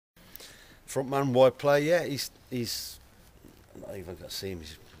Front man, wide player, yeah, he's not even got to see him.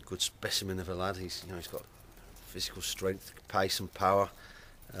 He's a good specimen of a lad. He's got physical strength, pace, and power,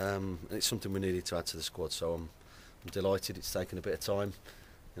 and it's something we needed to add to the squad. So I'm delighted. It's taken a bit of time.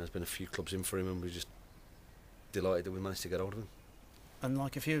 There's been a few clubs in for him, and we're just delighted that we managed to get hold of him. And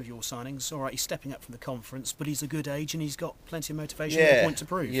like a few of your signings, all right, he's stepping up from the conference, but he's a good age and he's got plenty of motivation and a point to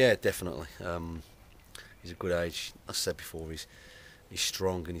prove. Yeah, definitely. He's a good age. As I said before, he's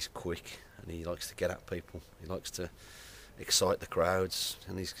strong and he's quick, and he likes to get at people. He likes to excite the crowds,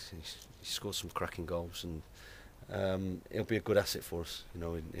 and he's scored some cracking goals, and he'll be a good asset for us.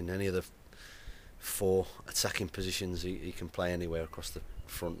 In any of the 4 attacking positions, he can play anywhere across the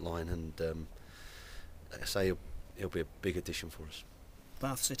front line, and like I say, he'll be a big addition for us.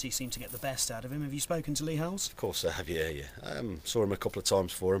 Bath City seem to get the best out of him. Have you spoken to Lee Howells? Of course I have, yeah. Saw him a couple of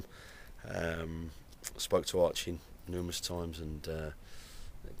times for him. Spoke to Archie numerous times, and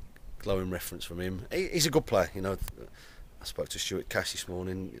glowing reference from him. He's a good player, I spoke to Stuart Cash this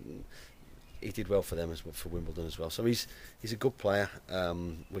morning. He did well for them, for Wimbledon as well. So he's a good player.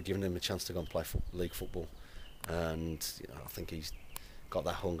 We're giving him a chance to go and play league football, and I think he's got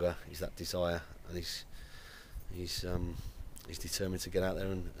that hunger, he's that desire, and he's determined to get out there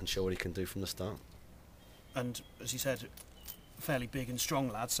and show what he can do from the start. And as you said, fairly big and strong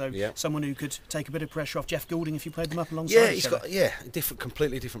lad, so yeah. Someone who could take a bit of pressure off Jeff Goulding if you played them up alongside each other.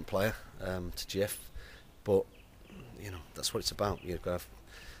 Completely different player to Jeff, but that's what it's about. You've got to have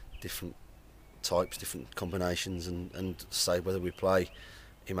different types, different combinations, and say whether we play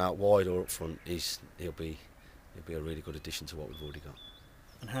him out wide or up front, he'll be a really good addition to what we've already got.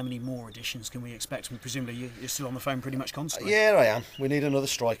 And how many more additions can we expect? And presumably you're still on the phone pretty much constantly. Yeah, I am. We need another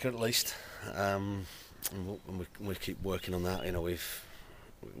striker at least, and we keep working on that.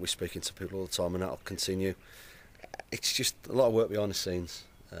 We're speaking to people all the time, and that'll continue. It's just a lot of work behind the scenes.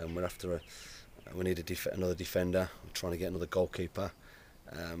 We're after we need another defender. We're trying to get another goalkeeper,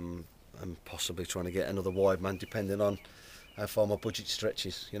 and possibly trying to get another wide man, depending on how far my budget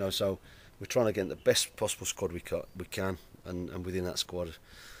stretches. So we're trying to get the best possible squad we can, and within that squad,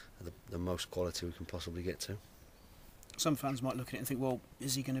 the most quality we can possibly get to. Some fans might look at it and think, well,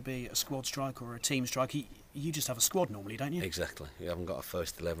 is he going to be a squad striker or a team striker? You just have a squad normally, don't you? Exactly. You haven't got a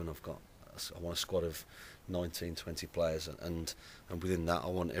first 11. I want a squad of 19, 20 players, and within that, I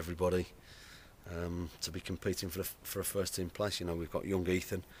want everybody to be competing for a first team place. We've got young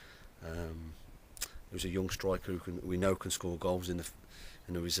Ethan, who's a young striker who we know can score goals in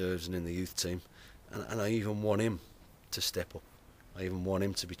the reserves and in the youth team, and I even want him to step up. I even want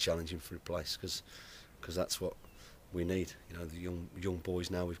him to be challenging for a place, because that's what we need. The young boys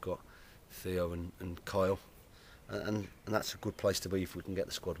now. We've got Theo and Kyle, and that's a good place to be if we can get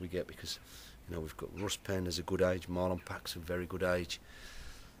the squad we get, because we've got Russ Penn as a good age, Marlon Pack's a very good age,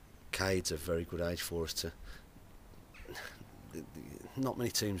 Cade's a very good age for us to. Not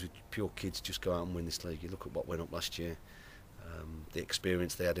many teams with pure kids just go out and win this league. You look at what went up last year, the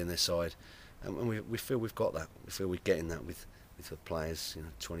experience they had in their side, and we feel we've got that. We feel we're getting that with the players,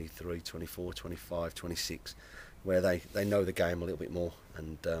 23, 24, 25, 26, where they know the game a little bit more,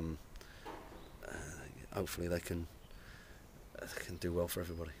 and hopefully they can do well for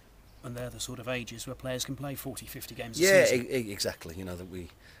everybody. And they're the sort of ages where players can play 40, 50 games a season. season. Yeah, exactly. That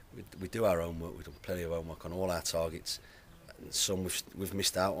we do our own work. We've done plenty of homework on all our targets. Some we've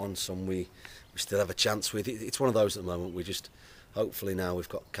missed out on, some we still have a chance with. It's one of those at the moment. We just, hopefully now we've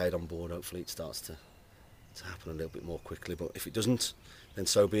got Cade on board, hopefully it starts to happen a little bit more quickly. But if it doesn't, then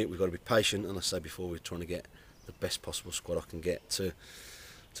so be it. We've got to be patient, and I say before, we're trying to get the best possible squad I can get to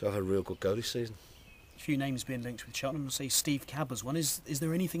have a real good go this season. A few names being linked with Cheltenham. We'll see Steve Cabba's one. Is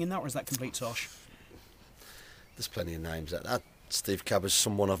there anything in that, or is that complete tosh? There's plenty of names. That Steve Cabba's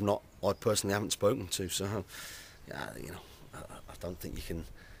someone I personally haven't spoken to, so yeah, I don't think you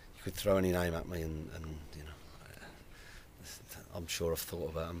could throw any name at me, and I'm sure I've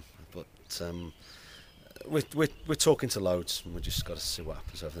thought about him, but we're talking to loads, and we've just got to see what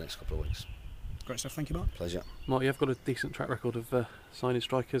happens over the next couple of weeks. Great stuff, thank you, Mark. Pleasure. Mark, you've got a decent track record of signing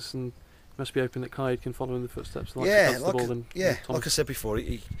strikers, and you must be hoping that Cade can follow in the footsteps. Like I said before,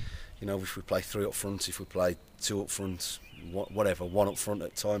 if we play 3 up front, if we play 2 up front, whatever, 1 up front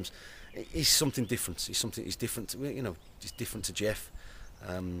at times, he's something different. He's different. He's different to Jeff,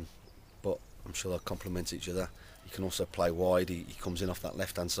 but I'm sure they'll complement each other. He can also play wide. He comes in off that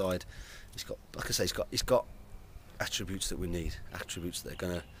left-hand side. He's got, like I say, he's got attributes that we need. Attributes that are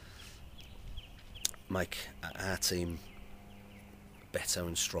going to make our team better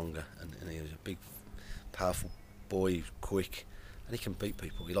and stronger. And he's a big, powerful boy, quick, and he can beat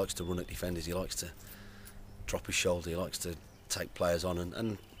people. He likes to run at defenders. He likes to drop his shoulder. He likes to take players on,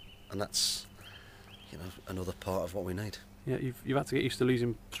 and that's, you know, another part of what we need. Yeah, you've had to get used to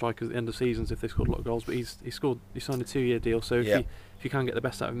losing strikers at the end of seasons if they scored a lot of goals, but he signed a 2-year deal, so if you can get the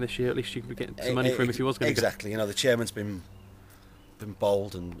best out of him this year, at least you could be getting some money for him if he was going to exactly. You know, the chairman's been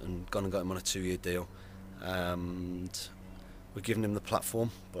bold and gone and got him on a 2-year deal, and we're giving him the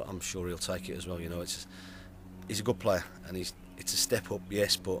platform, but I'm sure he'll take it as well. You know, he's a good player, and it's a step up,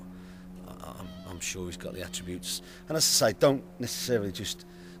 yes, but I'm sure he's got the attributes. And as I say, don't necessarily just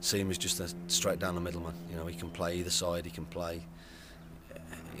see him as just a straight down the middle man. You know, he can play either side. He can play.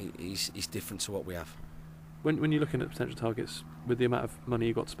 He's different to what we have. When you're looking at potential targets with the amount of money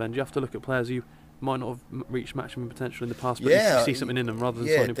you've got to spend, you have to look at players who might not have reached maximum potential in the past, but you see something in them rather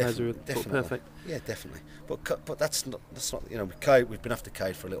than signing players who are perfect. Yeah, definitely. But that's not. You know, we've been after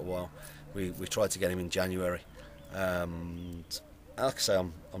Cade for a little while. We tried to get him in January, and like I say,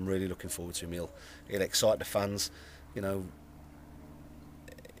 I'm really looking forward to him. He'll excite the fans. You know,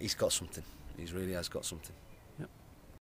 he's got something. He really has got something.